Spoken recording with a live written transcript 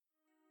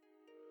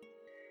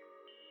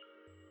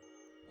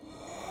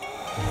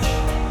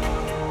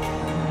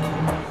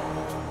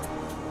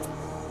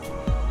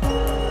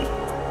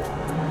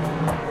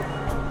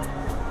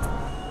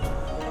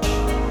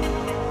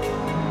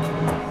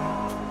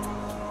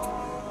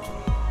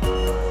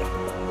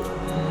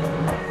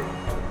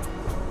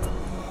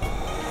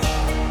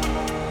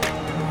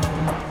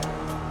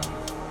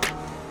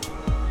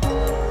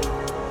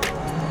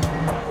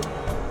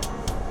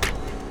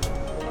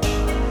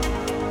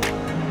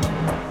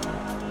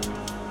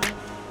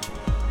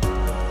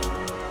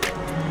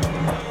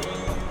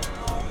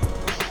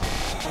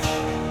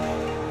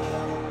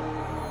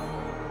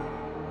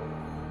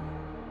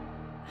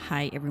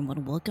Hi,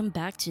 everyone. Welcome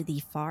back to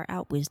the Far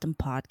Out Wisdom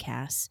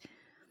Podcast.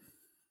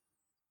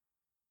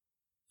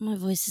 My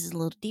voice is a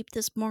little deep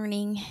this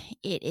morning.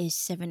 It is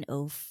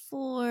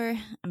 7:04.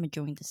 I'm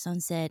enjoying the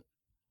sunset.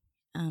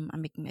 I'm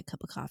making a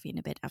cup of coffee in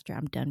a bit after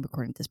I'm done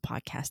recording this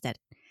podcast that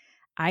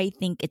I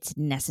think it's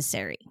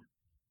necessary.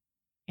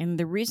 And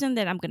the reason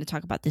that I'm going to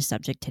talk about this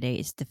subject today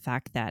is the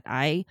fact that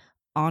I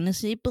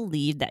honestly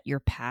believe that your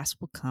past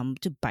will come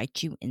to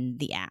bite you in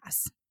the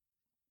ass.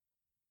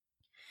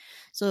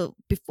 So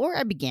before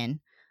I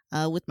begin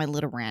with my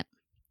little rant,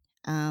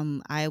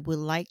 I would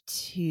like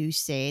to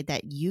say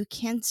that you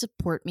can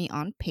support me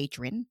on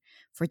Patreon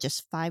for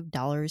just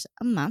 $5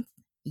 a month.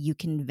 You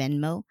can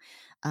Venmo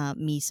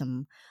me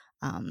some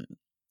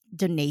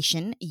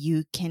donation.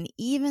 You can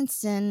even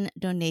send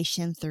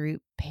donation through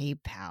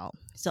PayPal.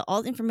 So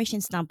all the information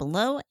is down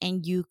below,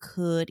 and you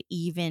could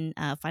even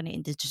find it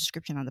in the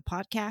description on the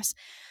podcast.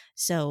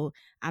 So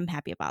I'm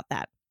happy about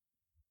that.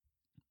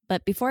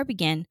 But before I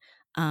begin,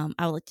 I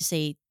would like to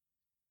say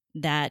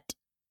that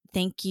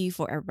thank you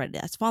for everybody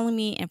that's following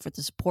me and for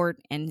the support,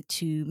 and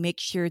to make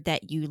sure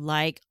that you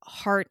like,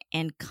 heart,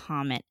 and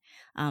comment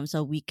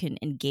so we can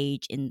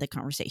engage in the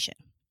conversation.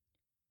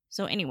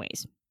 So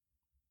anyways,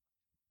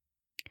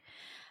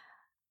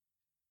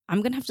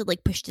 I'm going to have to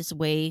push this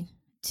away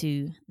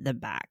to the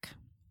back.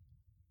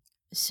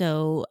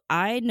 So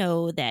I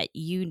know that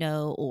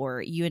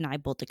or you and I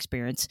both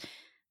experience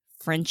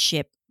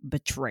friendship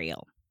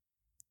betrayal.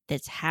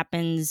 This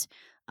happens.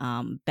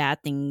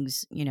 Bad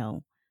things,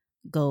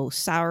 go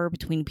sour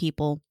between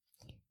people.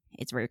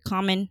 It's very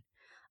common.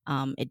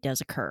 It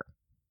does occur.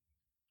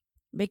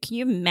 But can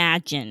you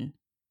imagine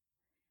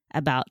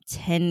about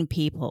 10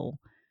 people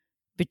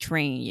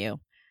betraying you?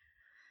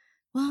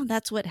 Well,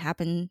 that's what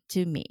happened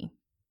to me.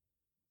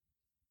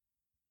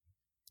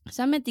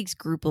 So I met this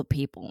group of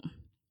people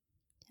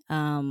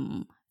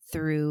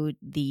through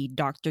the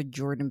Dr.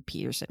 Jordan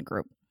Peterson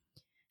group,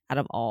 out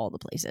of all the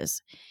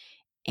places.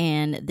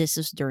 And this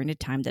is during the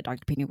time that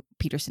Dr.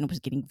 Peterson was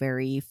getting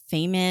very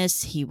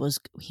famous. He was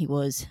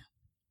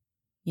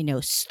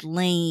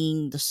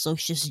slaying the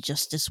social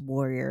justice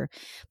warrior.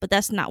 But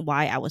that's not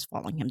why I was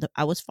following him.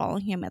 I was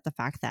following him at the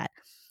fact that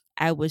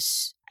I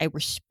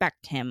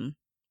respect him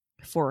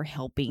for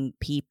helping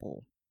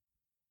people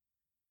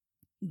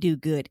do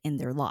good in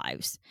their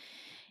lives.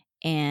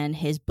 And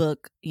his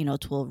book,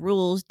 12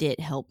 Rules,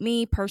 did help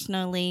me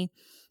personally.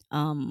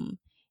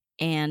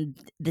 And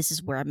this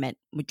is where I met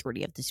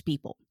majority of these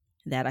people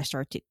that I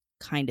start to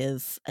kind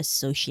of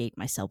associate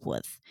myself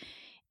with.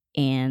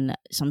 And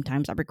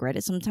sometimes I regret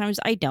it, sometimes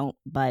I don't,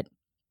 but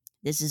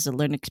this is a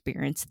learning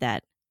experience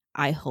that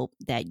I hope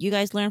that you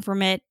guys learn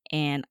from it.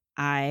 And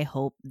I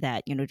hope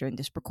that, during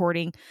this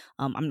recording,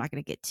 I'm not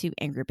going to get too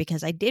angry,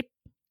 because I did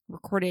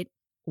record it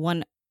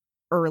one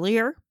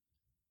earlier,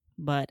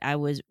 but I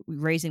was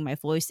raising my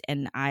voice,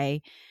 and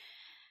I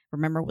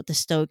remember what the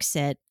Stoics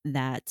said,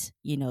 that,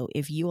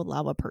 if you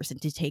allow a person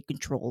to take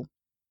control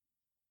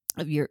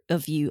of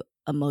you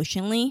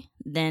emotionally,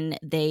 then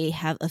they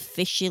have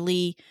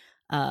officially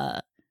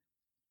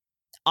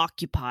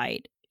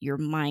occupied your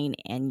mind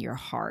and your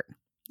heart.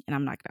 And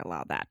I'm not going to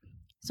allow that.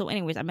 So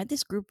anyways, I met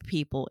this group of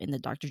people in the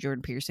Dr.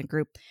 Jordan Peterson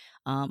group.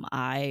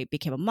 I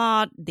became a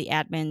mod, the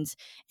admins,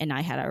 and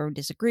I had our own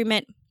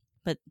disagreement,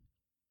 but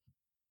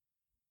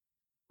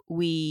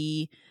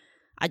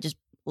I just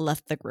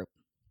left the group.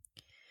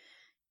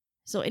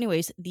 So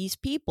anyways, these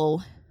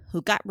people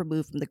who got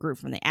removed from the group,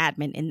 from the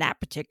admin in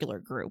that particular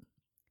group,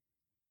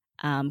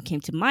 came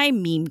to my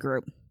meme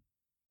group.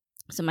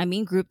 So my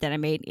meme group that I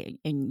made,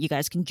 and you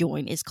guys can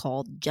join, is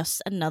called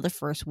Just Another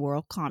First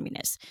World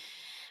Communist.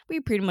 We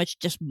pretty much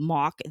just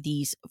mock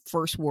these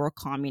first world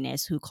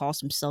communists who call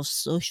themselves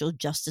social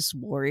justice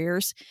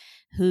warriors,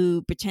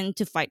 who pretend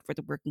to fight for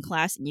the working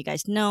class. And you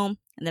guys know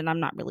that I'm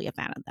not really a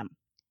fan of them.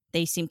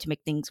 They seem to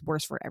make things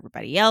worse for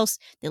everybody else.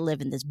 They live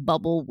in this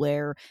bubble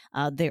where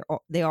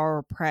they are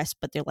oppressed,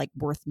 but they're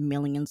worth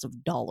millions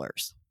of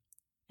dollars.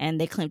 And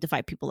they claim to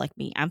fight people like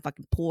me. I'm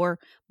fucking poor,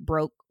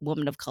 broke,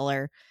 woman of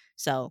color.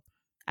 So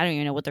I don't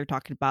even know what they're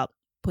talking about,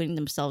 putting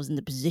themselves in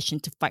the position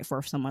to fight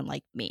for someone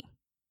like me.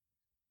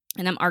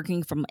 And I'm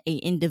arguing from an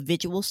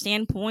individual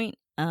standpoint.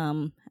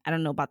 I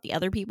don't know about the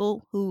other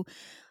people who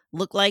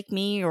look like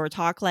me or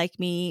talk like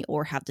me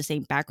or have the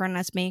same background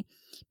as me,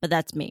 but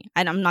that's me.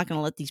 And I'm not going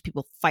to let these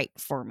people fight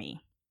for me.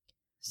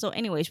 So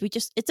anyways,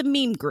 it's a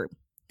meme group.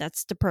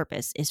 That's the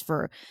purpose, is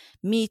for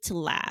me to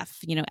laugh,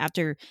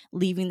 after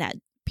leaving that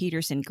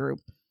Peterson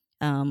group,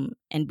 and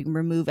being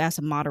removed as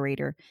a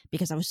moderator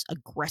because I was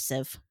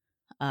aggressive.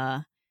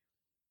 Then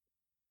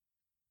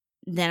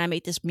I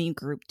made this meme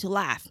group to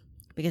laugh,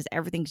 because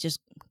everything's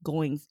just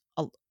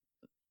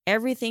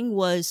everything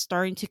was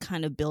starting to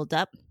kind of build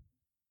up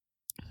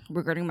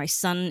regarding my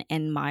son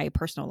and my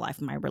personal life,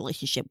 my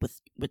relationship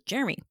with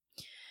Jeremy.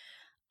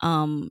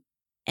 And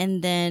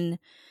then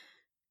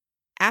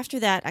after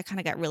that, I kind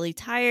of got really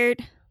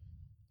tired,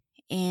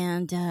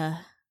 and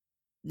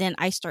then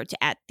I start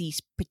to add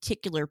these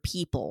particular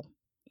people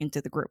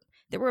into the group.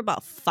 There were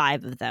about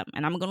 5 of them,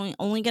 and I'm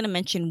only going to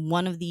mention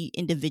one of the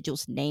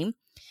individuals' name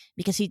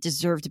because he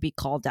deserved to be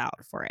called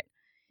out for it,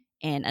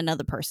 and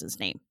another person's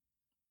name,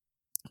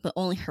 but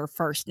only her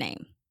first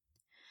name.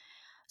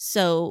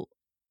 So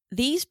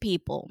these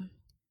people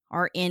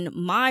are in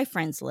my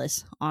friends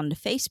list on the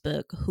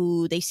Facebook,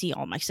 who they see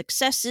all my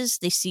successes,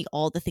 they see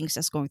all the things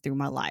that's going through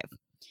my life.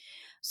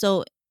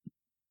 So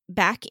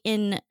back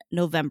in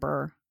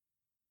November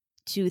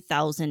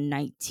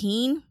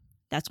 2019,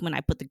 that's when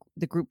I put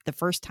the group the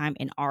first time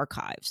in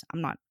archives.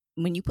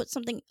 When you put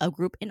a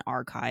group in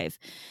archive,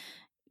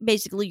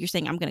 basically you're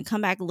saying, I'm going to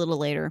come back a little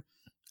later,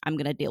 I'm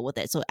going to deal with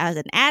it. So as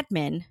an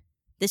admin,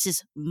 this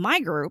is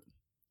my group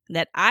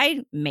that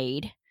I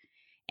made,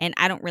 and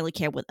I don't really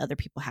care what other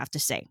people have to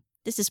say.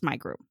 This is my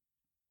group.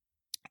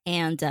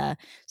 And so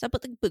I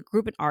put the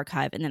group in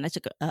archive, and then I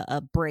took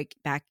a break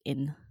back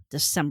in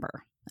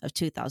December of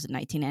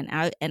 2019.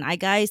 And I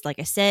guys, like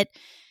I said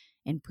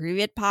in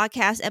previous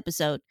podcast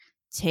episode,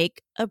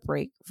 take a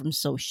break from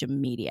social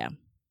media.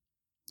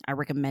 I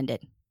recommend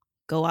it.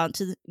 Go out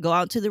to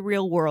the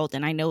real world.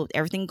 And I know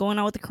everything going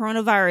on with the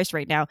coronavirus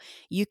right now,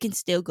 you can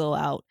still go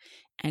out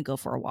and go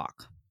for a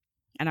walk.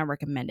 And I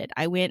recommend it.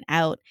 I went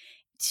out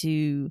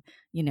to,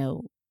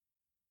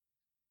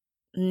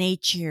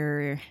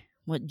 nature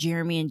with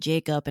Jeremy and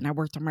Jacob, and I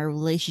worked on my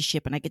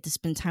relationship, and I get to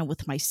spend time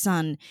with my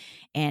son,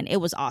 and it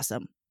was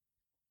awesome.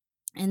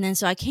 And then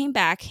so I came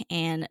back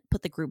and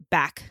put the group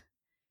back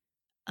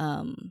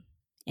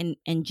in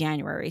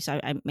January.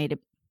 So I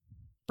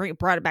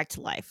brought it back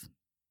to life.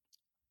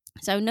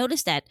 So I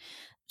noticed that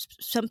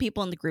some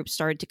people in the group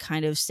started to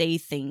kind of say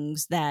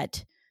things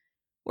that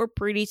were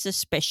pretty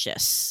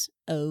suspicious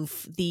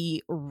of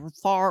the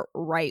far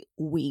right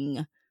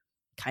wing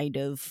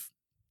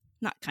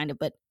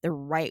but the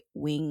right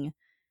wing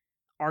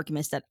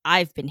arguments that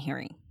I've been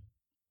hearing.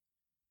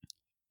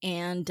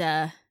 And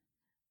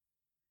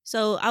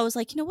so I was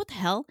like, what the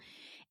hell?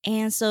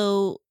 And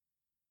so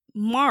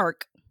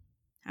Mark,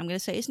 I'm going to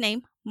say his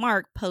name,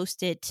 Mark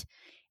posted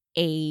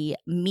a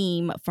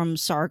meme from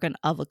Sargon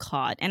of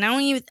Akkad. And I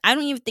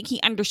don't even think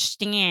he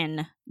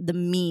understand the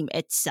meme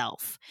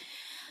itself.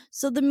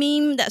 So the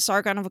meme that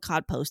Sargon of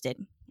Akkad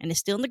posted, and it's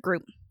still in the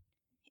group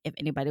if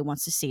anybody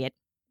wants to see it.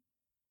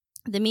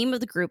 The meme of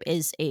the group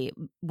is a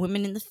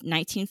women in the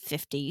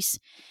 1950s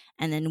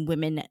and then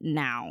women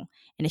now.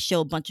 And it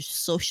showed a bunch of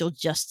social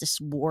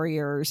justice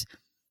warriors,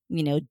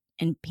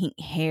 in pink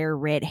hair,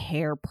 red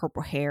hair,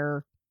 purple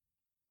hair.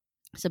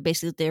 So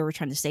basically they were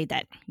trying to say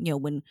that,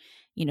 when,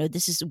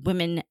 this is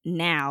women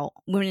now,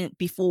 women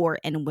before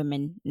and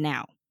women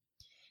now.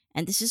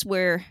 And this is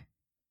where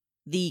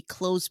the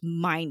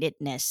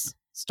closed-mindedness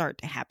start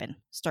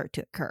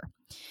to occur.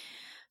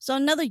 So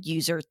another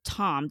user,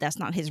 Tom, that's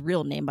not his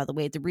real name, by the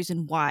way. The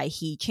reason why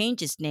he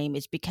changed his name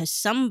is because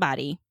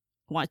somebody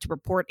wanted to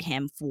report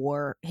him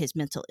for his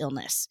mental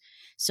illness.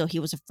 So he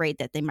was afraid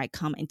that they might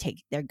come and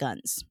take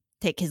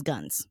his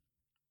guns.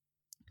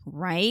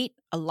 Right?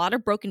 A lot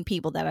of broken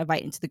people that I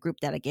invite into the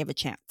group that I gave a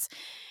chance.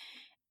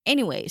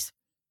 Anyways,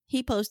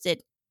 he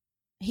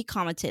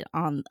commented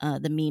on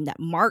the meme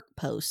that Mark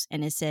posts,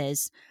 and it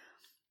says,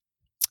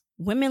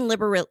 women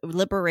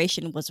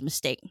liberation was a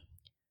mistake.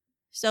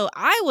 So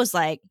I was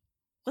like,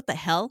 what the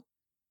hell?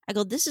 I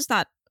go, this is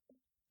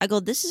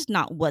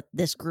not what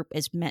this group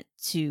is meant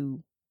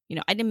to,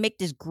 I didn't make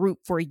this group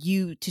for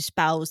you to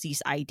espouse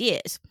these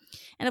ideas.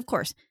 And of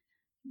course,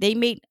 they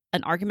made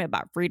an argument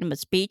about freedom of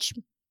speech,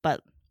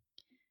 but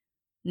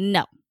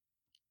no.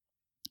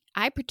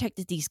 I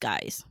protected these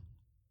guys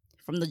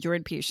from the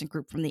Jordan Peterson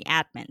group, from the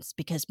admins,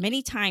 because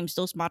many times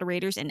those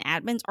moderators and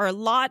admins are a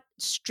lot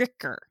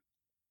stricter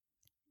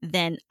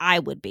than I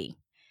would be.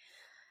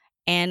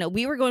 And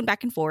we were going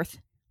back and forth,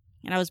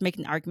 and I was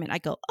making the argument. I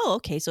go, oh,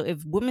 okay, so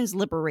if women's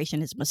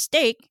liberation is a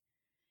mistake,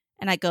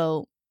 and I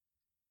go,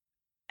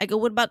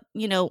 what about,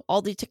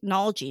 all the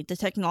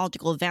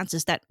technological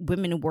advances that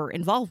women were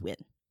involved with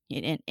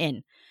in?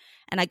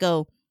 And I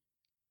go,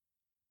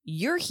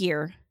 you're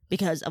here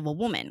because of a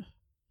woman.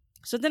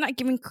 So they're not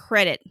giving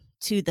credit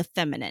to the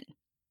feminine,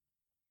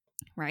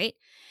 right?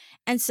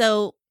 And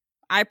so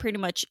I pretty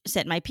much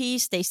said my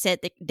piece. They said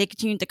they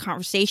continued the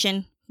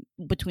conversation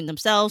between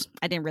themselves.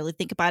 I didn't really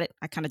think about it.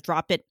 I kind of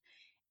dropped it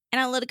and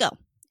I let it go.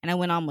 And I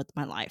went on with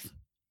my life.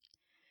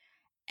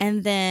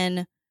 And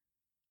then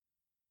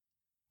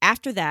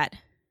after that,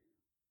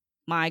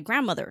 my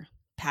grandmother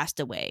passed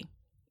away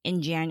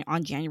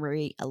on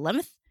January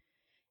 11th.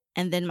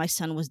 And then my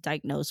son was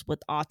diagnosed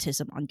with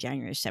autism on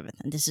January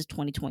 7th. And this is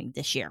 2020,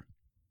 this year.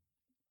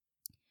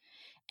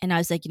 And I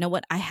was like, you know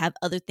what? I have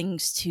other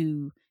things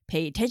to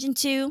pay attention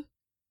to.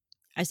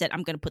 I said,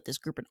 I'm going to put this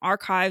group in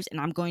archives, and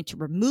I'm going to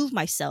remove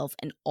myself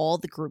in all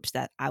the groups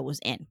that I was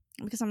in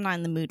because I'm not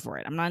in the mood for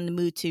it. I'm not in the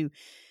mood to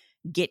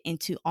get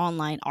into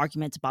online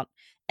arguments about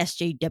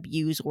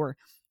SJWs or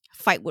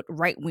fight with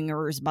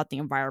right-wingers about the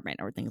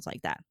environment or things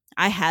like that.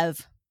 I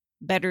have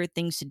better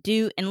things to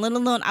do. And let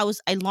alone,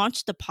 I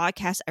launched the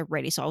podcast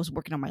already. So I was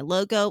working on my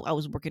logo. I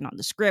was working on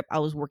the script. I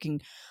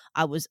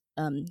was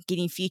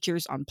getting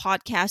features on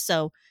podcasts.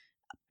 So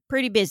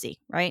pretty busy,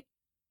 right?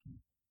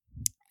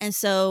 And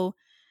so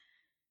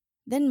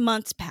then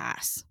months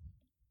pass,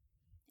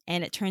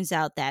 and it turns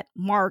out that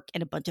Mark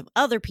and a bunch of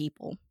other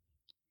people,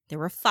 there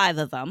were 5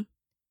 of them,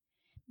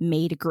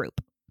 made a group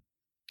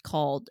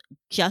called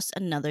Just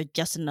Another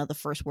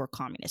First World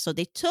Communist. So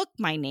they took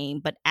my name,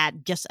 but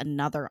add Just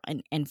Another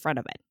in front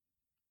of it.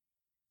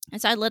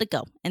 And so I let it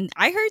go. And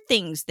I heard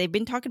things. They've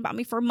been talking about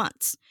me for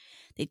months.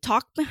 They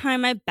talked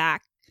behind my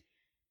back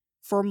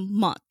for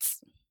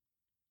months.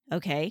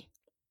 Okay?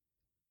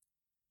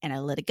 And I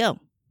let it go.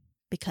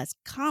 Because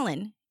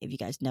Colin, if you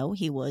guys know,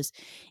 he was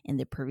in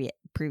the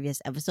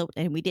previous episode,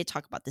 and we did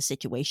talk about the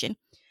situation.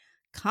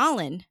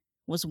 Colin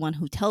was one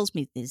who tells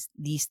me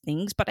these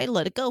things, but I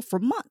let it go for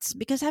months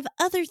because I have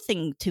other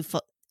things to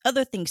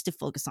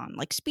focus on,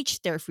 like speech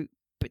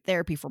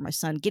therapy for my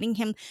son, getting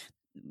him,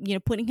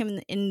 putting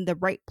him in the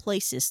right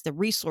places, the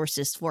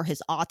resources for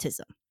his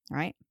autism,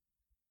 right?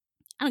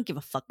 I don't give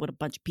a fuck what a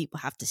bunch of people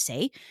have to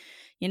say,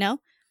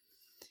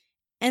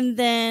 And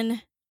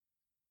then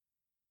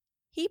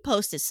he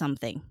posted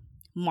something,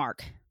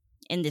 Mark,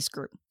 in this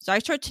group. So I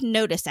started to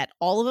notice that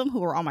all of them who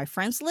were on my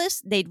friends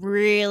list, they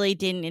really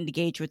didn't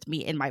engage with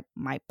me in my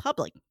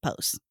public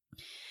posts.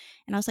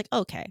 And I was like,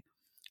 okay.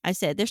 I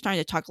said, they're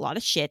starting to talk a lot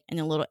of shit in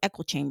the little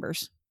echo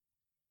chambers.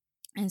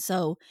 And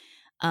so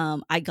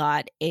I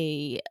got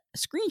a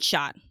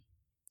screenshot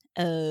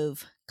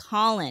of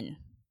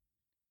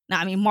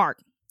Mark.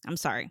 I'm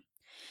sorry.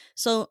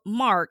 So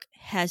Mark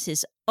has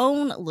his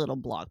own little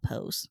blog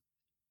post,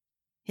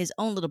 his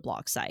own little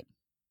blog site.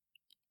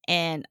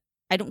 And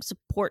I don't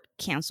support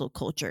cancel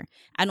culture.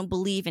 I don't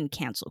believe in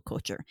cancel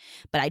culture.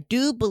 But I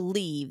do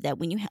believe that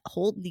when you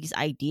hold these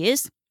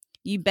ideas,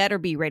 you better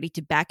be ready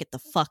to back it the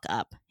fuck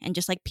up. And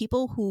just like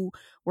people who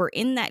were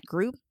in that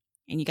group,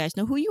 and you guys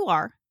know who you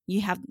are,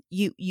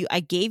 I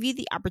gave you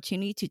the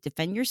opportunity to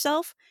defend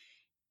yourself,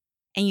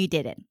 and you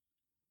didn't.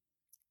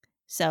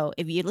 So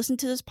if you listen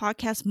to this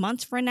podcast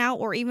months from now,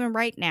 or even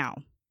right now,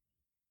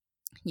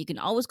 you can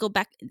always go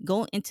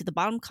into the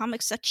bottom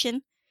comment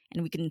section,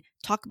 and we can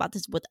talk about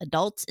this with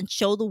adults and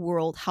show the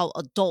world how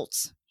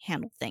adults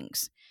handle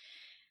things.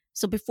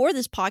 So before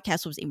this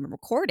podcast was even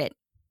recorded,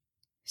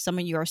 some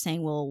of you are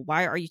saying, well,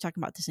 why are you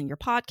talking about this in your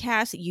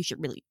podcast? You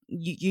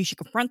should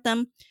confront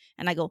them.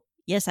 And I go,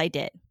 yes, I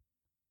did.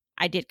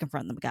 I did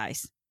confront them,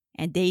 guys.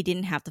 And they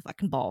didn't have the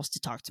fucking balls to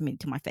talk to me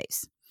to my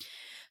face.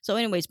 So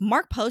anyways,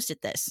 Mark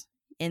posted this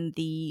in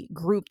the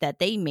group that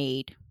they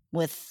made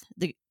with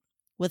the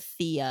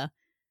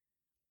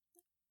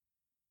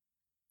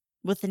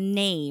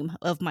name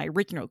of my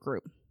original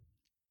group.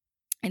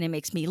 And it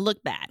makes me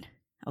look bad,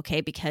 okay?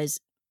 Because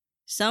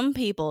some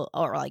people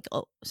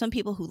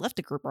who left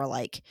the group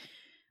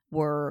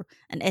were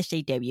an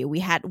SJW. We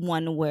had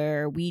one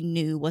where we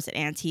knew was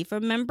an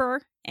Antifa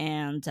member,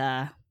 and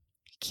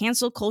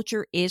cancel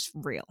culture is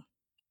real.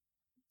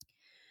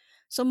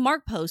 So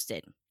Mark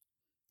posted,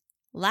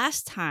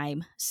 last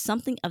time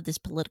something of this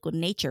political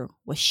nature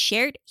was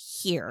shared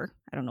here,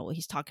 I don't know what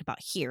he's talking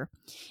about here,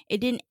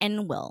 it didn't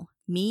end well.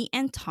 Me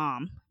and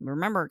Tom,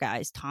 remember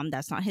guys, Tom,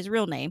 that's not his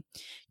real name,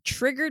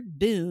 triggered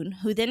Boone,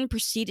 who then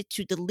proceeded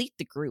to delete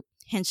the group,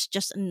 hence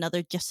just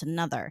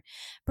another.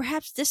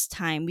 Perhaps this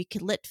time we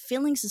could let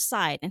feelings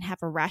aside and have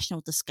a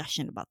rational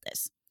discussion about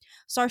this.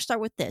 So I'll start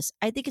with this.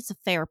 I think it's a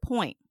fair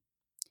point.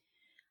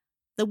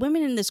 The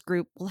women in this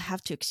group will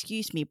have to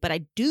excuse me, but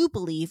I do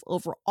believe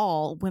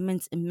overall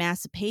women's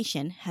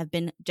emancipation have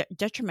been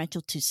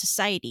detrimental to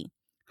society.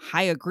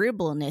 High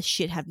agreeableness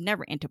should have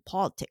never entered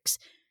politics.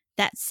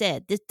 That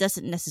said, this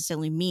doesn't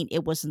necessarily mean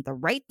it wasn't the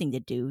right thing to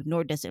do,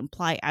 nor does it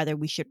imply either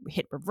we should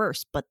hit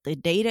reverse, but the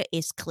data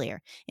is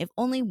clear. If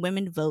only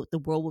women vote, the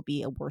world will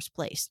be a worse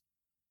place.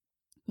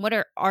 What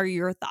are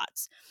your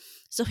thoughts?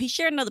 So he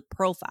shared another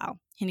profile,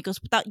 and he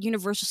goes, without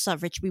universal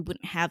suffrage, we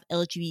wouldn't have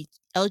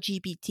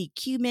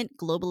LGBTQ men,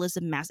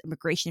 globalism, mass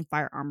immigration,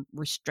 firearm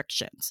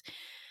restrictions.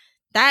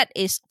 That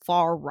is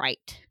far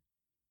right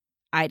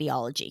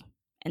ideology.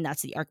 And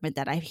that's the argument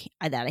that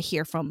I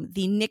hear from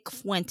the Nick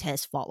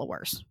Fuentes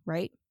followers,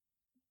 right?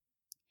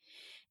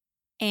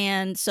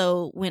 And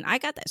so when I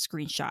got that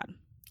screenshot,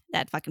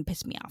 that fucking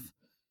pissed me off.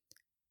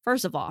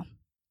 First of all,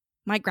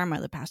 my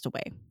grandmother passed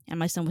away, and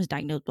my son was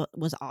diagnosed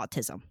with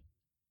autism.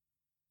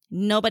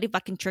 Nobody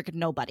fucking triggered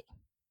nobody.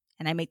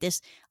 And I make this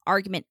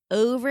argument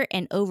over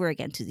and over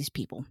again to these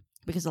people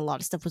because a lot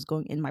of stuff was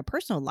going in my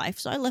personal life.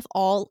 So I left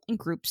all in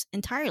groups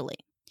entirely.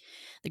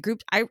 The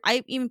group,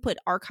 I even put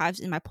archives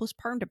in my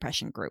postpartum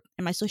depression group,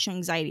 and my social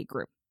anxiety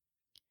group,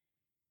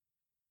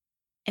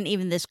 and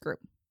even this group.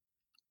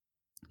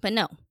 But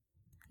no,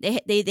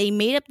 they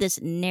made up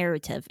this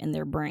narrative in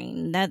their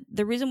brain that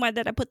the reason why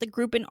that I put the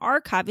group in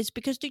archive is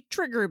because they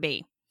trigger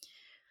me.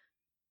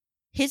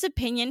 His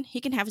opinion, he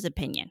can have his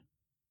opinion.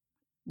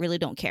 Really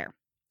don't care.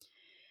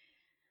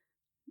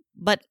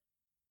 But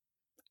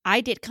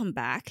I did come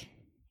back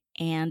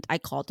and I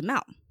called him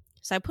out.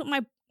 So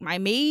I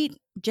made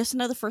Just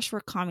Another First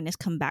World Communist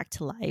come back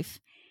to life.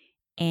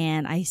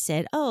 And I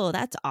said, oh,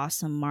 that's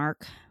awesome,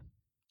 Mark.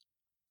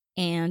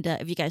 And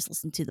if you guys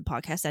listen to the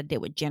podcast that I did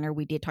with Jenner,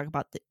 we did talk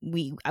about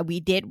we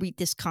did read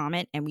this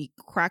comment and we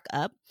crack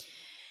up.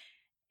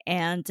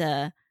 And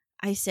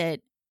I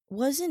said,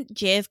 wasn't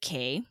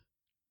JFK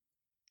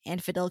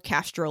and Fidel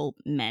Castro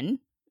men?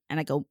 And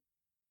I go,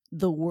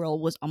 the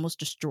world was almost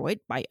destroyed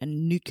by a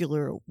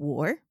nuclear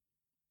war.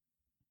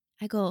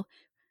 I go,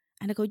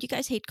 you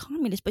guys hate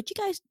communists, but you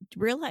guys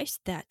realize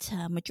that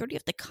majority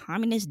of the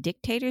communist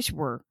dictators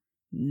were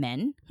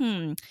men?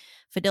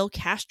 Fidel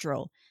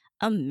Castro,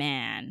 a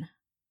man.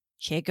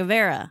 Che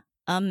Guevara,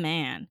 a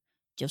man.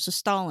 Joseph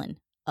Stalin,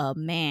 a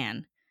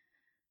man.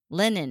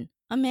 Lenin,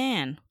 a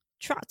man.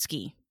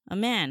 Trotsky, a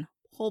man.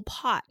 Pol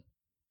Pot,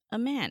 a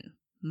man.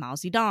 Mao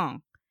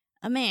Zedong,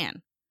 a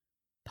man.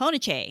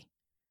 Pinochet,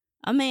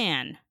 a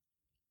man.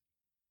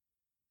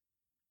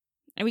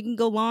 And we can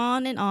go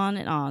on and on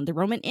and on. The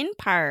Roman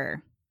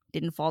Empire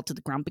didn't fall to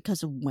the ground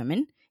because of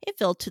women. It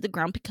fell to the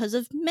ground because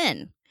of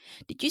men.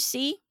 Did you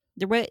see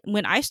the way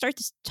when I start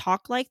to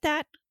talk like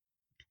that,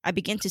 I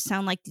begin to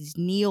sound like these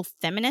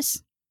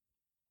neo-feminists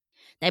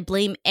that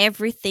blame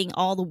everything,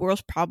 all the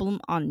world's problem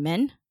on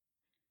men?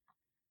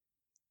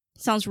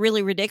 Sounds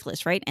really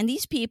ridiculous, right? And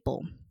these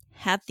people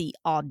have the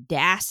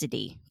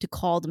audacity to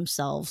call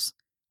themselves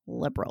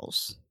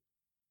liberals.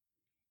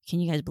 Can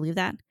you guys believe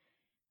that?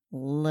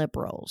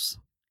 Liberals.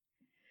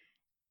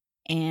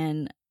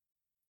 And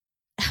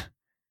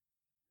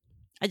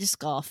I just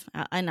scoff.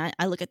 And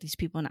I look at these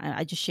people and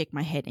I just shake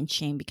my head in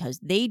shame because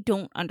they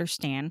don't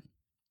understand.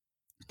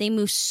 They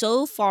move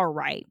so far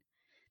right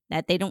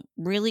that they don't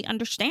really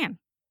understand.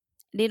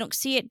 They don't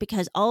see it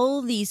because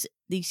all these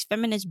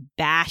feminist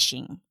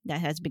bashing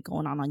that has been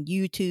going on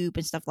YouTube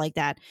and stuff like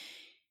that,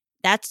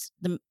 that's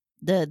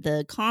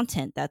the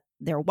content that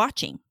they're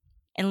watching.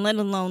 And let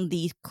alone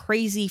these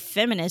crazy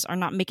feminists are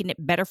not making it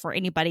better for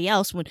anybody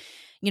else when,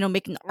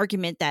 making the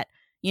argument that,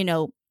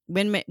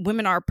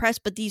 women are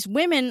oppressed, but these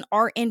women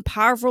are in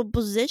powerful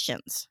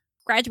positions,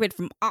 graduated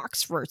from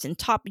Oxford and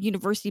top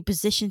university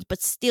positions,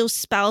 but still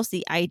espouse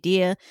the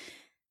idea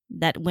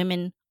that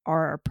women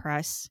are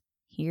oppressed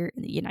here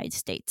in the United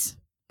States.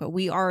 But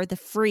we are the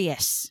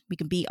freest. We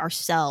can be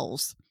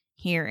ourselves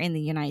here in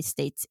the United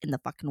States in the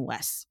fucking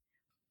West.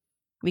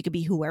 We could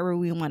be whoever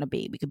we want to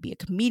be. We could be a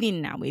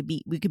comedian now. We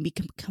can be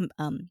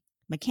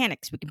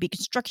mechanics. We can be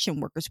construction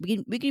workers.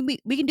 We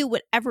can do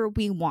whatever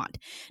we want.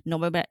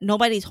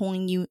 Nobody's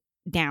holding you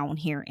down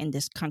here in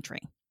this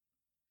country.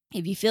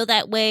 If you feel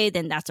that way,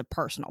 then that's a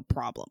personal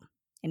problem,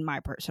 in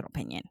my personal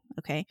opinion.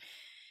 Okay,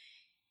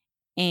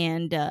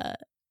 and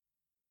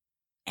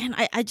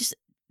I just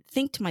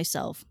think to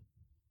myself,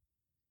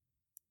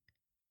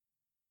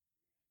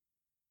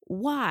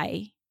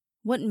 why?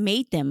 What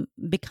made them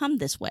become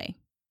this way?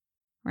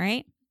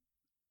 Right?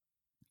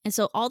 And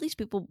so all these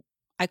people,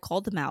 I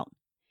called them out.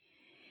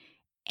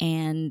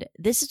 And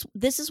this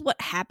is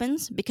what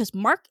happens because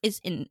Mark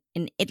is in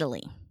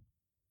Italy.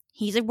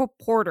 He's a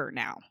reporter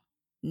now.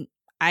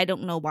 I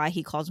don't know why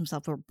he calls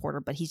himself a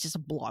reporter, but he's just a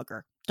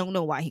blogger. Don't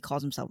know why he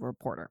calls himself a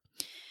reporter.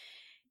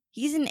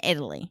 He's in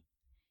Italy,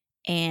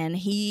 and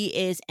he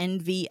is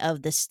envy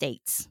of the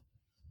States,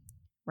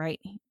 right?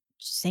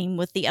 Same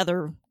with the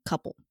other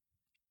couple.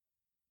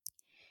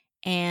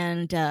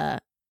 And,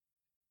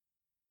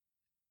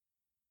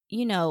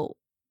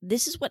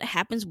 this is what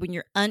happens when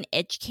you're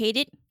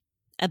uneducated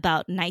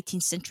about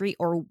 19th century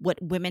or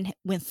what women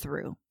went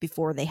through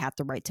before they had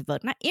the right to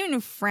vote. Not even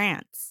in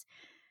France.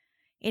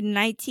 In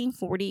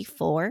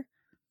 1944,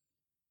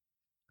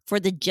 for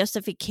the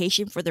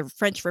justification for the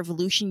French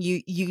Revolution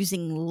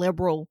using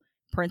liberal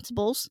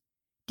principles,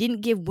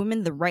 didn't give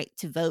women the right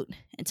to vote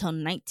until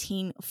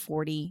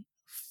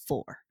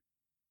 1944.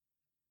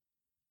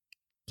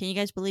 Can you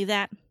guys believe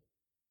that?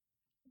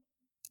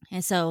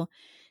 And so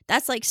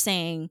that's like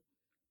saying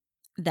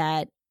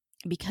that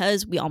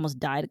because we almost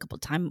died a couple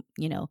of times,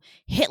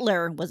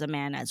 Hitler was a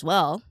man as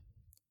well.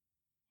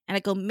 And I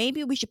go,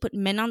 maybe we should put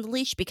men on the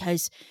leash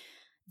because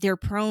they're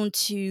prone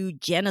to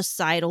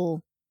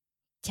genocidal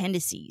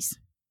tendencies.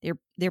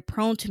 They're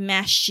prone to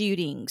mass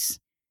shootings.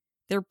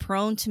 They're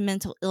prone to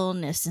mental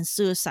illness and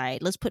suicide.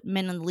 Let's put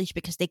men on the leash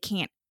because they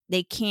can't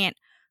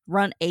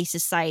run a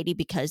society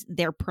because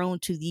they're prone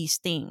to these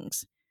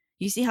things.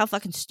 You see how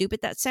fucking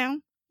stupid that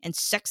sounds? And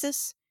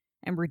sexist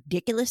and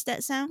ridiculous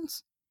that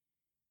sounds?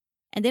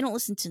 And they don't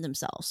listen to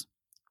themselves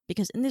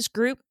because in this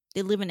group,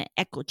 they live in an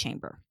echo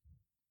chamber.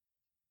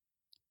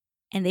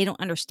 And they don't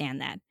understand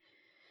that.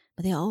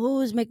 But they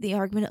always make the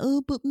argument,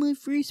 oh, but my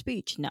free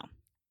speech. No,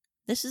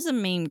 this is a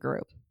meme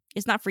group.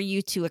 It's not for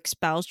you to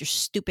espouse your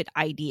stupid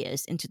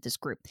ideas into this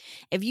group.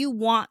 If you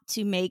want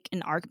to make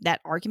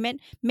that argument,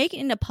 make it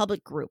in a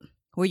public group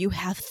where you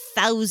have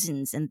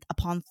thousands and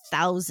upon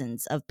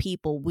thousands of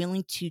people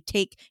willing to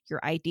take your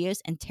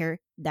ideas and tear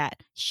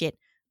that shit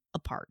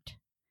apart.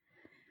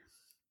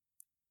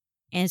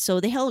 And so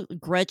they held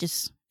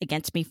grudges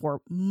against me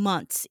for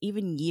months,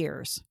 even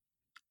years,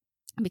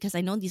 because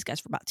I know these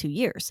guys for about 2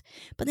 years,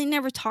 but they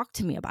never talked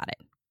to me about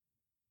it.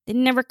 They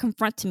never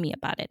confronted me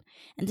about it.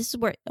 And this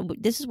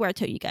is where I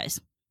tell you guys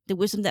the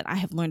wisdom that I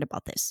have learned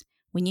about this.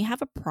 when you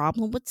have a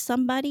problem with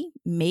somebody,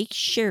 make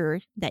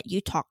sure that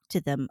you talk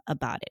to them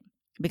about it,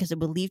 because it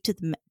will lead to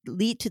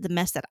the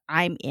mess that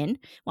I'm in.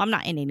 Well, I'm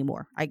not in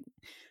anymore.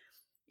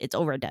 It's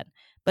over and done.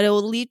 But it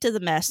will lead to the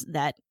mess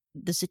that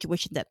the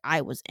situation that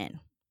I was in,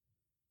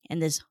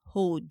 and this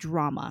whole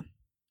drama.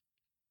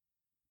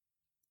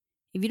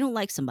 If you don't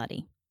like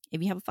somebody,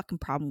 if you have a fucking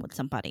problem with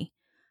somebody,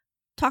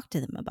 talk to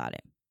them about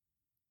it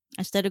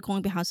instead of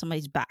going behind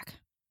somebody's back,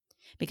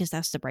 because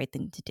that's the right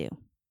thing to do.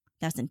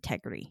 That's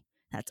integrity.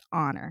 That's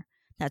honor.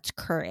 That's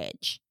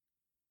courage.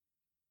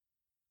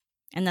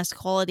 And that's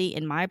quality,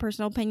 in my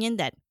personal opinion,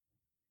 that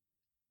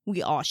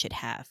we all should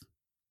have.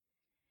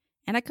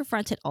 And I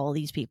confronted all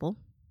these people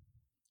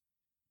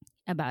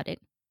about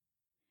it.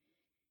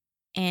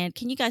 And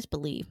can you guys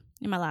believe,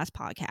 in my last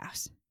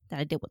podcast that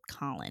I did with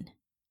Colin,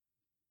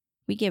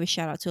 we gave a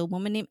shout out to a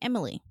woman named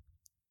Emily.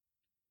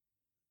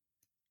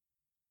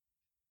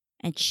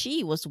 And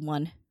she was the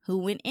one who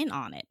went in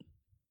on it.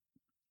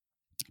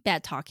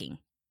 Bad talking.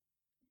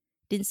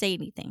 Didn't say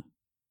anything.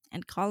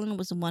 And Colin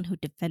was the one who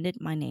defended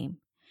my name.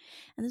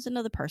 And there's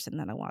another person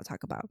that I want to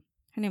talk about.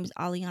 Her name is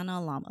Aliana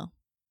Alamo.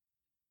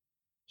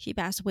 She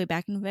passed away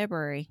back in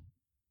February.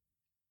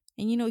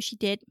 And you know what she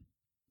did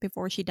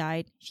before she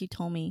died? She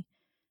told me,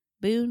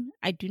 Boone,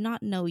 I do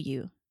not know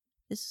you.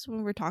 This is when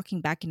we were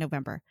talking back in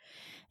November.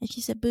 And she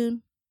said,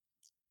 Boone,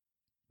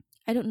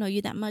 I don't know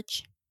you that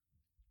much,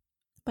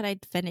 but I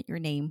defended your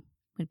name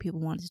when people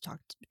wanted to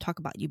talk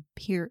about you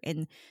here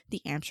in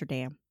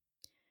Amsterdam.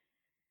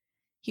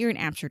 Here in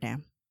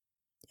Amsterdam.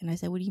 And I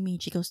said, what do you mean?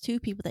 She goes, 2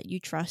 people that you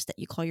trust, that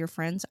you call your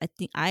friends,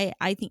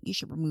 I think you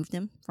should remove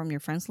them from your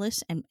friends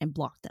list and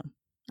block them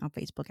on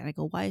Facebook. And I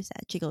go, why is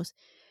that? She goes,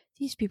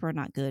 these people are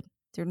not good.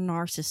 They're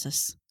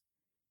narcissists.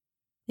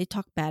 They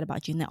talk bad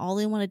about you, and all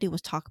they want to do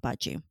is talk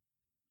about you.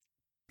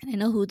 And I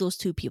know who those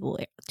two people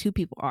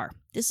are.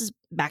 This is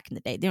back in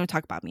the day. They don't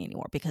talk about me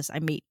anymore because I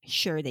made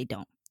sure they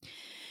don't.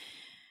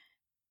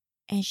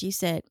 And she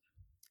said,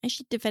 and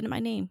she defended my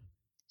name.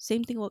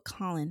 Same thing with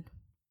Colin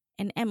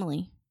and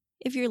Emily.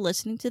 If you're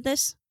listening to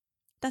this,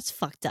 that's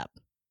fucked up.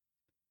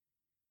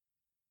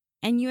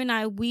 And you and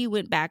I, we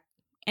went back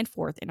and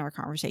forth in our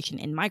conversation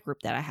in my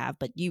group that I have,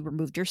 but you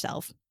removed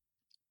yourself.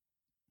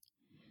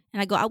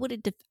 And I go, I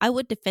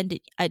would defend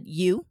it at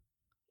you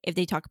if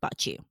they talk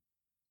about you.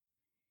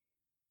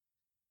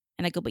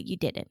 And I go, but you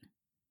didn't.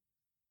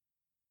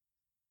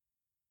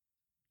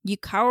 You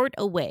cowered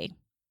away.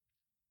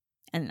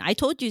 And I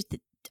told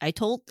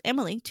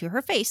Emily to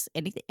her face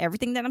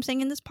everything that I'm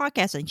saying in this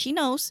podcast, and she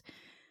knows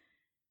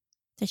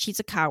that she's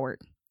a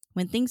coward.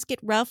 When things get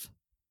rough,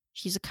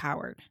 she's a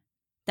coward.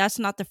 That's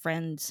not the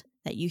friends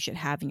that you should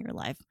have in your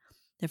life.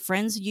 The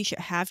friends you should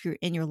have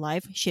in your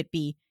life should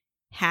be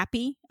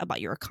happy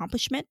about your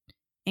accomplishment,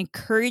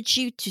 encourage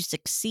you to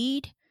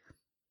succeed,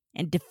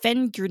 and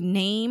defend your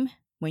name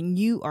when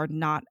you are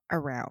not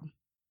around.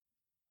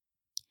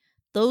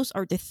 Those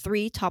are the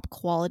 3 top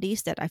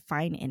qualities that I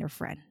find in a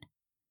friend.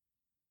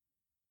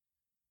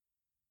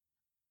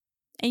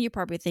 And you're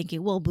probably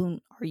thinking, well, Boone,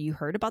 are you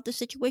hurt about the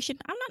situation?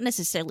 I'm not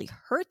necessarily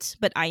hurt,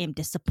 but I am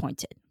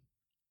disappointed.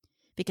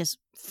 Because,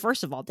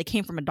 first of all, they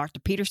came from a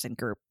Dr. Peterson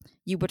group.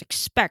 You would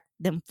expect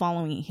them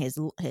following his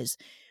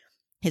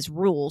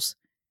rules,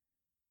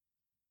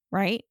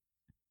 right?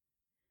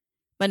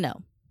 But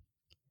no.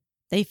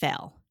 They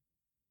fell.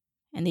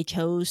 And they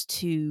chose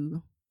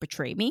to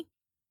betray me.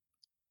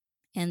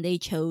 And they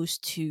chose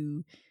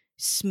to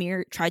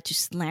try to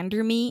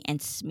slander me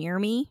and smear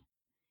me.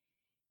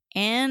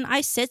 And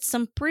I said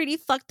some pretty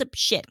fucked up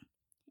shit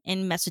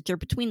in Messenger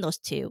between those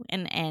two.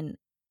 And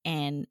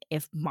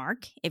if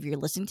Mark, if you're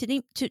listening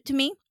to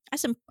me,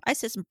 I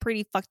said some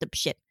pretty fucked up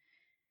shit.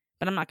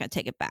 But I'm not going to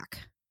take it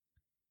back.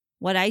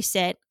 What I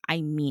said,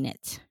 I mean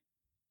it.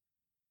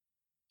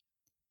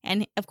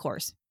 And of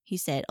course, he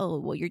said, oh,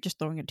 well, you're just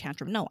throwing a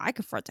tantrum. No, I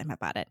confronted him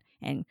about it.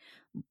 And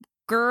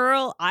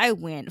girl, I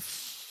went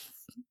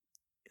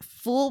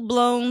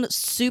full-blown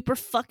super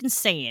fucking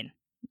Saiyan.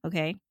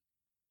 Okay?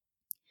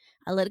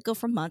 I let it go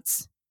for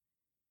months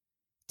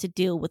to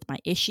deal with my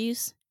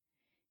issues.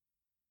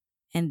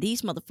 And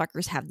these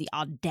motherfuckers have the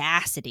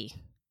audacity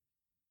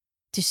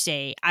to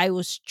say I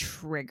was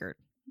triggered.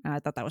 And I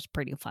thought that was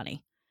pretty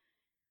funny.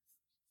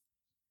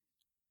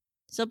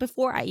 So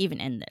before I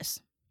even end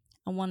this,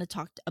 I want to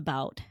talk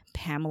about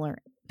Pamela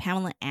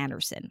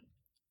Anderson.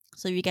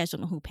 So if you guys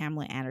don't know who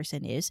Pamela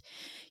Anderson is,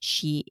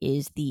 she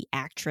is the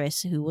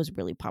actress who was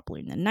really popular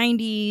in the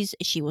 90s.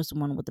 She was the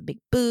one with the big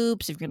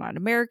boobs, if you're not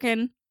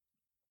American.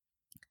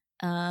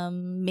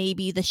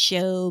 Maybe the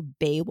show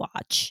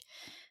Baywatch.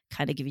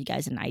 Kind of give you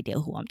guys an idea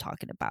who I'm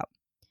talking about.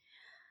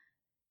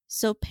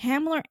 So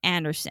Pamela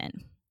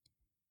Anderson,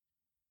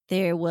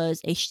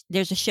 there's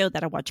a show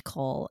that I watch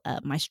called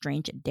My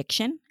Strange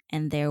Addiction,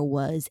 and there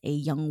was a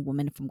young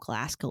woman from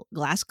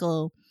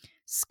Glasgow,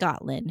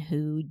 Scotland,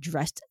 who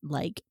dressed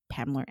like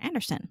Pamela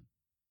Anderson,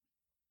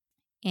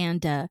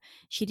 and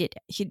she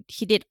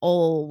did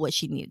all what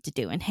she needed to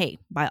do. And hey,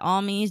 by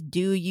all means,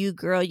 do you,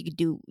 girl?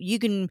 You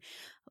can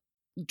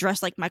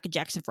dress like Michael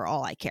Jackson for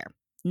all I care.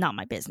 Not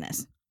my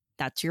business.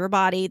 That's your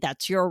body.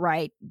 That's your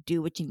right.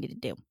 Do what you need to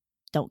do.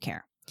 Don't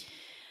care.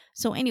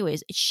 So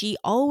anyways, she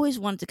always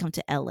wanted to come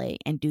to LA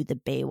and do the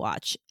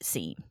Baywatch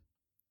scene.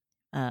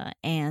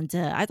 And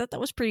I thought that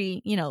was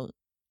pretty,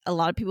 a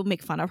lot of people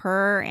make fun of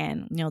her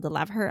and, they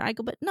laugh at her. I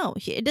go, but no,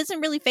 it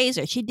doesn't really faze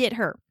her. She did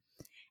her.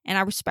 And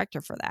I respect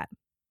her for that.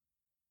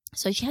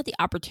 So she had the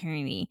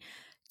opportunity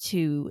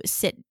to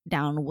sit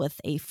down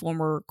with a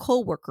former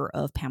co-worker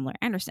of Pamela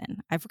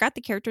Anderson. I forgot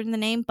the character in the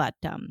name, but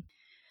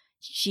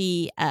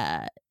she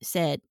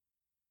said,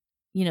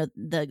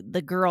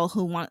 the girl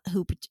who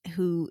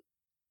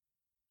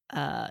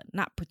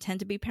not pretend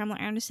to be Pamela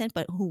Anderson,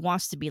 but who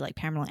wants to be like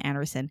Pamela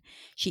Anderson.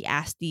 She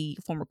asked the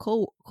former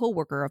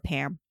co-worker of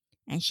Pam,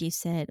 and she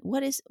said,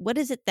 what is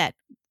it that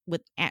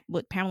with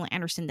Pamela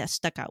Anderson that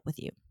stuck out with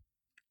you?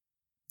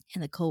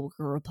 And the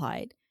co-worker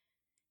replied,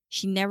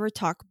 she never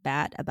talked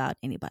bad about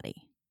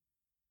anybody.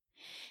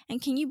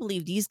 And can you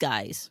believe these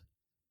guys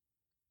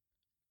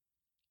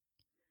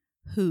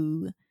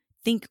who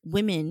think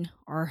women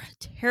are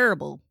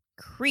terrible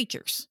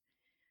creatures?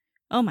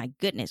 Oh my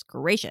goodness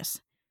gracious.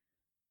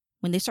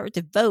 When they start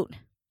to vote,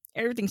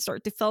 everything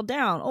started to fall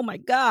down. Oh my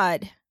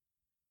God.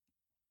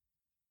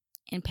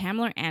 And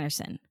Pamela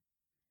Anderson,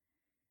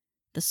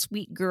 the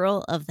sweet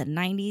girl of the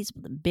 90s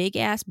with the big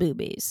ass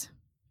boobies,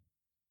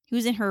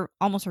 who's in her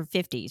almost her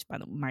 50s, by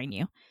the way, mind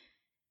you,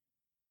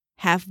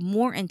 have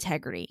more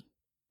integrity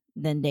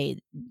than they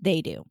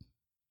do.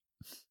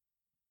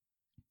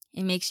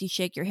 It makes you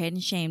shake your head in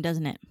shame,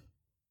 doesn't it?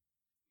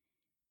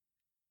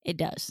 It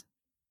does.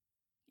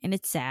 And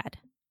it's sad.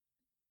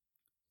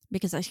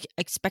 Because I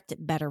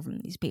expected better from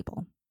these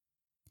people.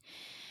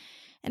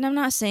 And I'm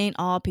not saying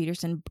all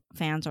Peterson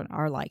fans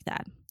are like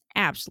that.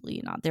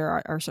 Absolutely not.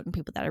 There are certain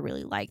people that I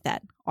really like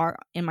that are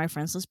in my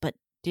friends list. But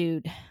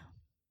dude,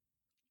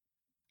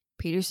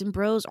 Peterson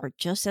bros are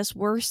just as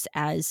worse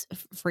as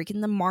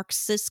freaking the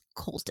Marxist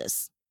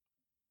cultists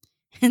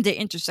and their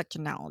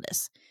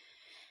intersectionalities.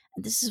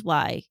 And this is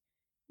why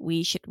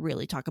we should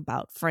really talk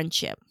about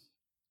friendship.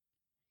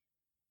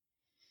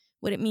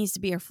 What it means to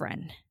be a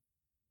friend.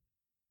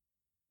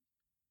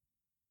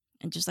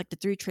 And just like the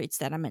 3 traits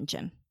that I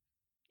mentioned.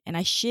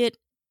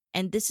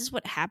 And this is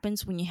what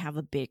happens when you have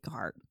a big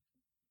heart.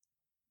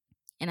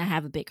 And I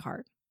have a big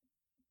heart.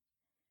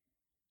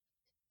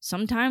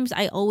 Sometimes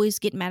I always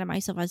get mad at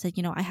myself. I said,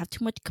 I have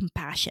too much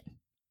compassion.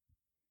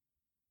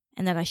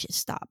 And that I should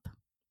stop.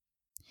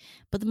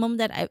 But the moment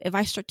that if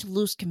I start to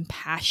lose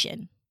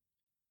compassion,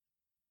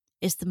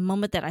 is the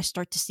moment that I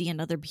start to see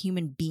another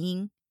human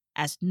being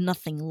as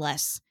nothing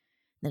less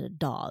than a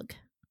dog.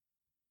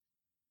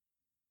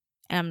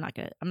 And I'm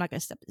not gonna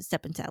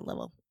step into that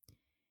level.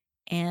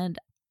 And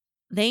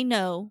they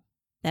know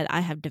that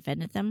I have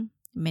defended them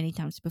many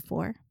times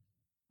before.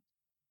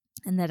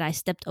 And that I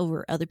stepped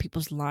over other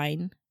people's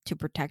line to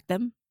protect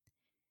them.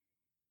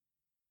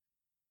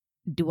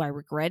 Do I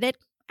regret it?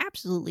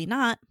 Absolutely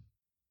not.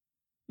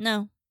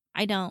 No,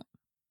 I don't.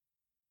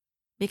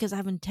 Because I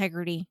have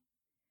integrity.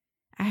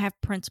 I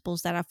have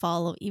principles that I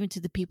follow, even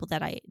to the people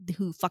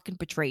who fucking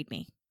betrayed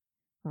me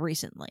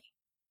recently.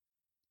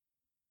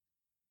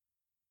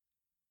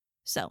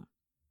 So,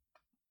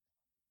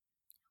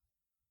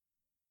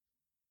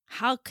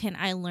 how can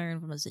I learn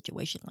from a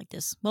situation like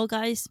this? Well,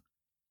 guys,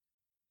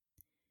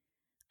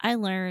 I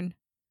learn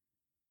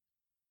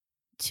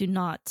to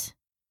not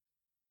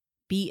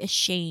be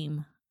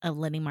ashamed of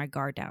letting my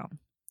guard down,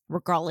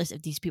 regardless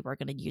if these people are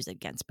going to use it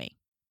against me.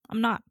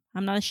 I'm not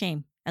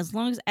ashamed. As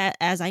long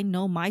as I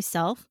know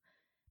myself,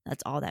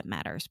 that's all that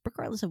matters,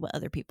 regardless of what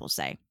other people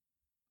say.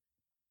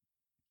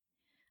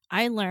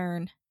 I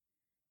learn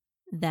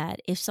that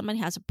if somebody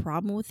has a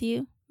problem with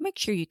you, make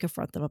sure you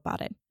confront them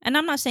about it. And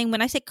I'm not saying,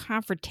 when I say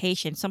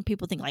confrontation, some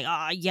people think like,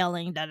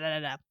 yelling, da da da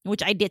da,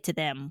 which I did to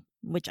them,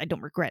 which I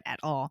don't regret at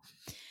all.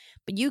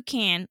 But you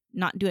can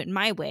not do it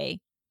my way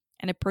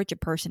and approach a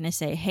person and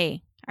say,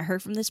 hey, I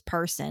heard from this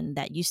person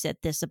that you said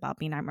this about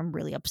me and I'm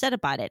really upset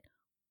about it.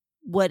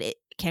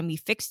 Can we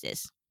fix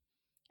this?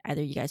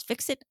 Either you guys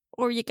fix it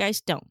or you guys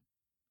don't.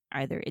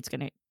 Either it's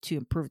going to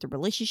improve the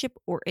relationship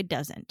or it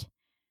doesn't.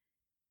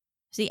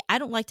 See, I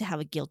don't like to have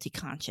a guilty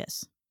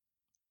conscience.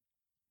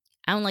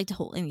 I don't like to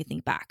hold anything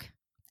back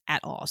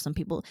at all. Some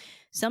people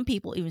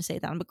even say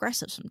that I'm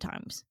aggressive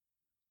sometimes.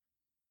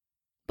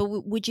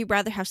 But would you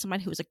rather have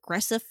somebody who's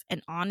aggressive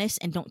and honest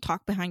and don't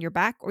talk behind your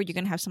back, or you're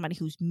going to have somebody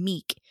who's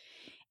meek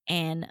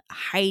and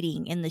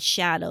hiding in the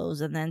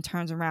shadows and then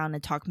turns around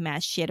and talk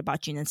mad shit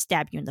about you and then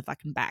stab you in the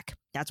fucking back?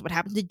 That's what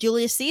happened to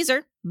Julius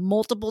Caesar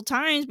multiple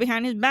times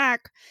behind his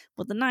back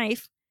with a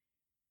knife.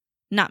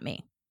 Not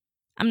me.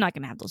 I'm not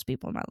going to have those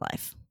people in my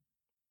life.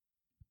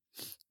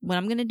 What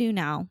I'm going to do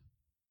now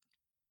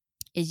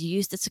is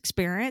use this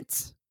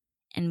experience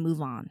and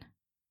move on.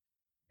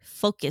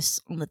 Focus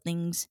on the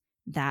things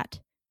that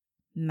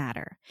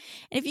matter.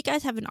 And if you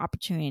guys have an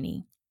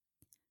opportunity,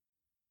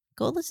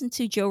 go listen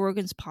to Joe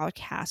Rogan's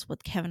podcast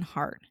with Kevin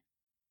Hart.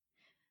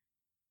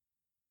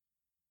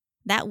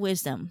 That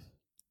wisdom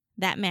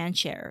that man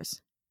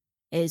shares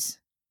is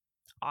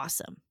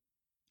awesome,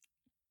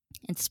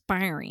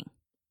 inspiring,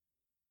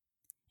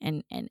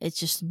 and it's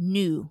just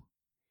new.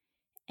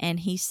 And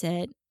he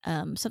said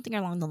something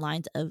along the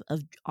lines of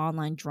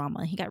online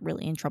drama. He got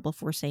really in trouble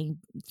for saying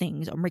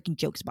things or making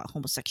jokes about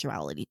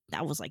homosexuality.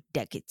 That was like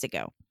decades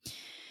ago.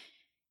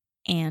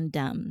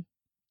 And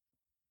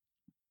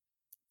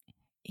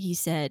he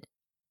said,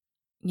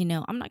 I'm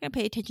not going to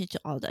pay attention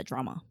to all that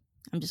drama.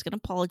 I'm just going to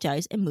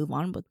apologize and move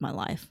on with my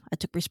life. I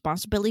took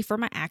responsibility for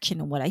my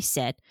action and what I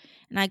said.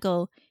 And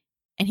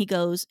he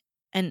goes,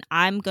 and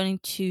I'm going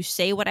to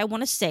say what I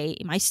want to say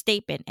in my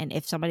statement. And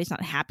if somebody's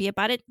not happy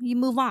about it, you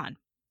move on.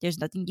 There's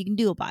nothing you can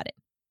do about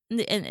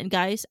it. And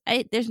guys,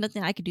 there's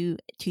nothing I could do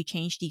to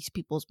change these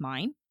people's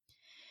mind.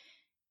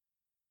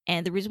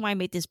 And the reason why I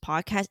made this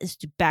podcast is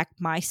to back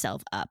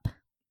myself up.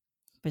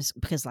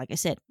 Because like I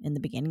said in the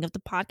beginning of the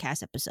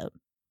podcast episode,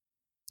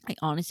 I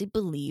honestly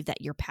believe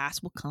that your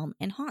past will come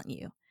and haunt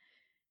you,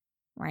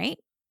 right?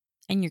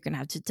 And you're going to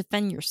have to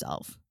defend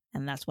yourself.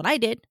 And that's what I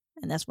did.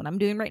 And that's what I'm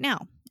doing right now.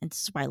 And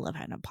this is why I love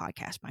having a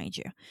podcast, mind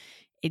you.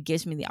 It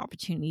gives me the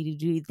opportunity to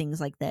do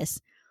things like this.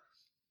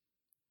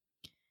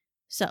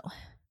 So,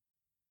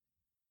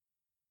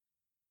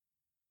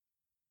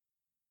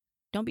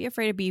 don't be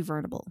afraid to be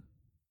vulnerable.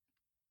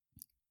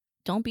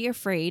 Don't be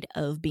afraid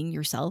of being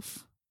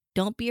yourself.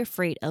 Don't be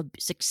afraid of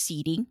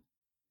succeeding.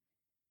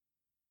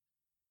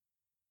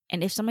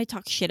 And if somebody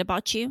talks shit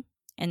about you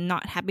and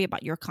not happy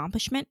about your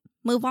accomplishment,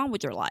 move on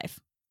with your life.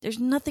 There's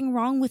nothing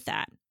wrong with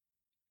that.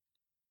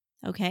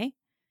 Okay?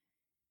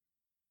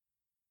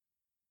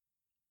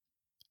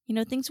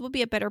 Things would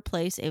be a better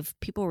place if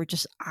people were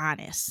just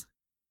honest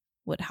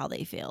with how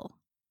they feel.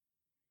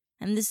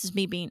 And this is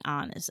me being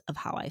honest of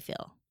how I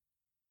feel.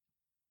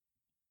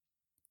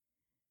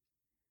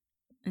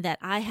 That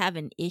I have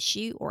an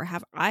issue or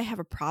I have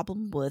a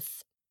problem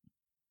with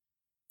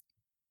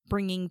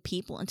bringing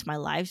people into my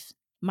life,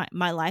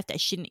 my life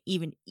that shouldn't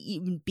even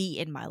be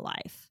in my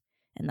life.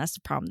 And that's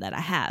the problem that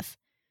I have.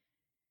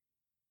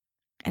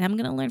 And I'm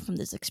going to learn from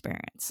this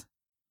experience.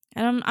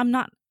 And I'm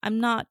not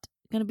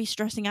going to be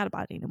stressing out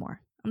about it anymore.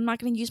 I'm not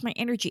going to use my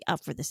energy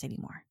up for this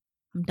anymore.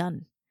 I'm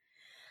done.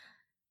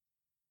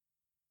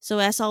 So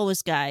as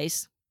always,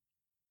 guys,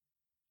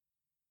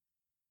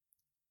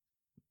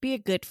 be a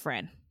good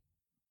friend.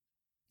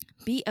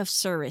 Be of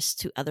service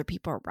to other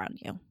people around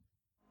you.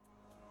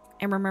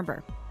 And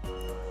remember,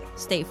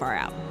 stay far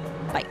out.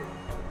 Bye.